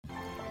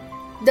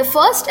The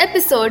first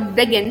episode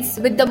begins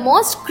with the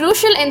most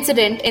crucial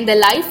incident in the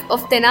life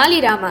of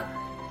Tenali Rama.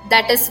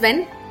 That is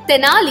when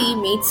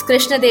Tenali meets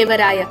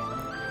Krishnadevaraya.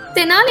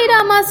 Tenali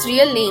Rama's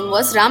real name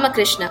was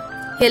Ramakrishna.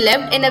 He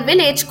lived in a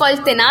village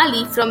called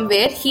Tenali, from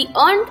where he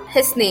earned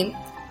his name,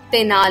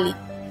 Tenali.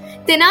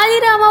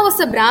 Tenali Rama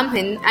was a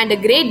Brahmin and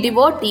a great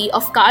devotee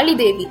of Kali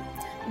Devi.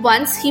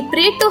 Once he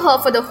prayed to her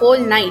for the whole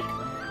night.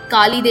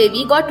 Kali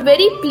Devi got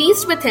very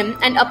pleased with him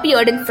and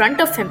appeared in front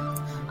of him.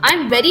 "I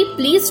am very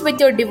pleased with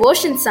your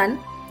devotion, son.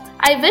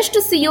 I wish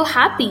to see you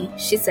happy,"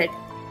 she said.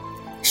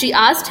 She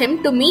asked him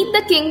to meet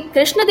the king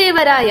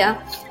Krishnadevaraya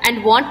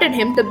and wanted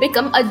him to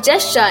become a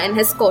judge in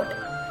his court.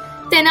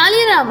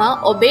 Tenali Rama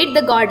obeyed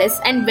the goddess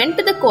and went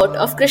to the court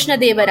of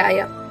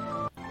Krishnadevaraya.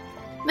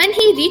 When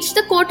he reached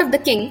the court of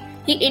the king,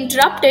 he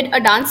interrupted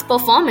a dance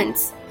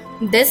performance.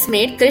 This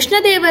made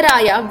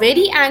Krishnadevaraya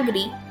very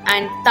angry,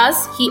 and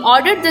thus he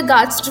ordered the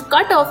guards to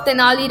cut off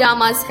Tenali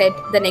Rama's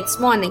head the next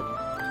morning.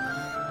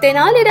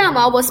 Tenali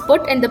Rama was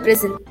put in the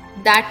prison.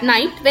 That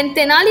night, when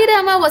Tenali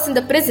Rama was in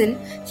the prison,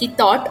 he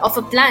thought of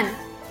a plan.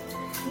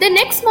 The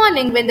next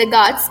morning, when the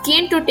guards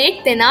came to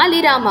take Tenali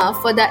Rama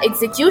for the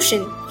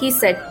execution, he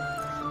said,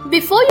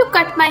 "Before you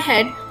cut my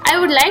head, I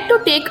would like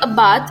to take a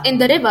bath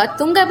in the river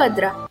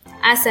Tungabhadra.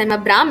 As I am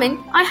a Brahmin,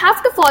 I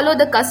have to follow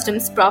the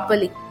customs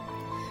properly."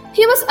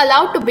 He was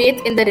allowed to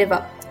bathe in the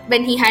river.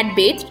 When he had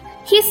bathed,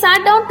 he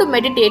sat down to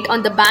meditate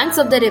on the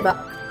banks of the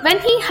river.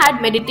 When he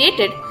had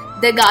meditated,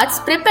 the guards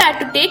prepared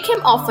to take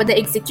him off for the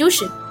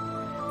execution.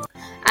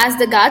 As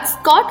the guards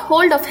caught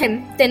hold of him,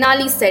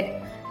 Tenali said,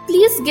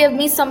 "Please give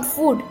me some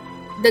food."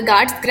 The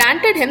guards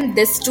granted him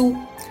this too.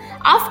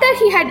 After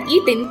he had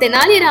eaten,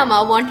 Tenali Rama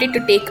wanted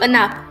to take a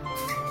nap.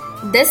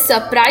 This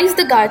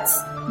surprised the guards,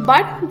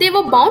 but they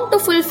were bound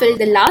to fulfill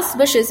the last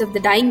wishes of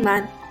the dying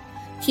man.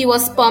 He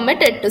was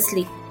permitted to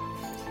sleep.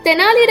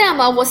 Tenali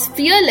Rama was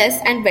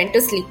fearless and went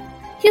to sleep.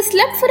 He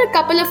slept for a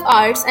couple of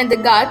hours and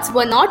the guards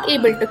were not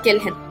able to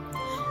kill him.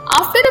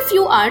 After a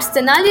few hours,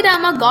 Tenali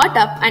Rama got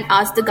up and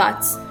asked the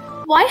guards,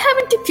 "Why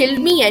haven't you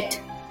killed me yet?"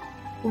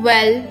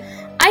 "Well,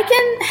 I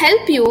can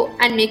help you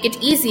and make it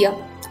easier.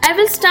 I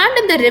will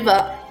stand in the river,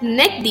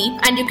 neck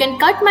deep, and you can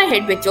cut my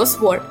head with your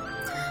sword."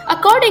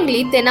 Accordingly,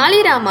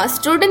 Tenali Rama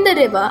stood in the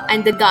river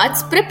and the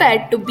guards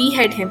prepared to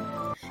behead him.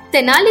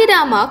 Tenali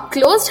Rama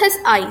closed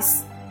his eyes.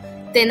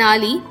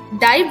 Tenali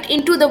dived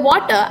into the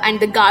water and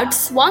the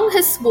guard swung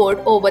his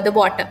sword over the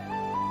water.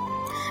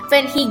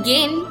 When he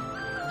again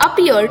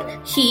appeared,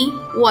 he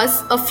was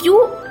a few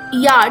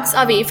yards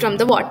away from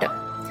the water.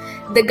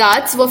 The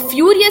guards were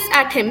furious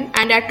at him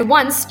and at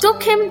once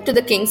took him to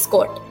the king's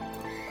court.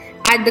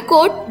 At the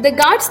court, the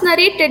guards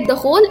narrated the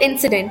whole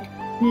incident.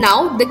 Now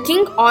the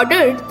king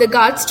ordered the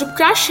guards to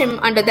crush him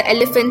under the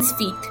elephant's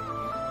feet.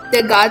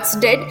 The guards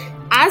did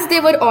as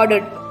they were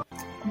ordered.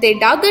 They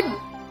dug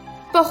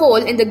a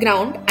hole in the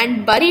ground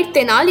and buried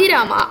Tenali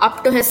Rama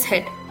up to his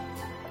head.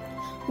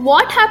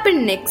 What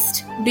happened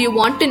next? Do you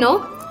want to know?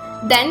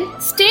 Then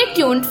stay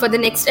tuned for the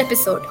next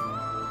episode.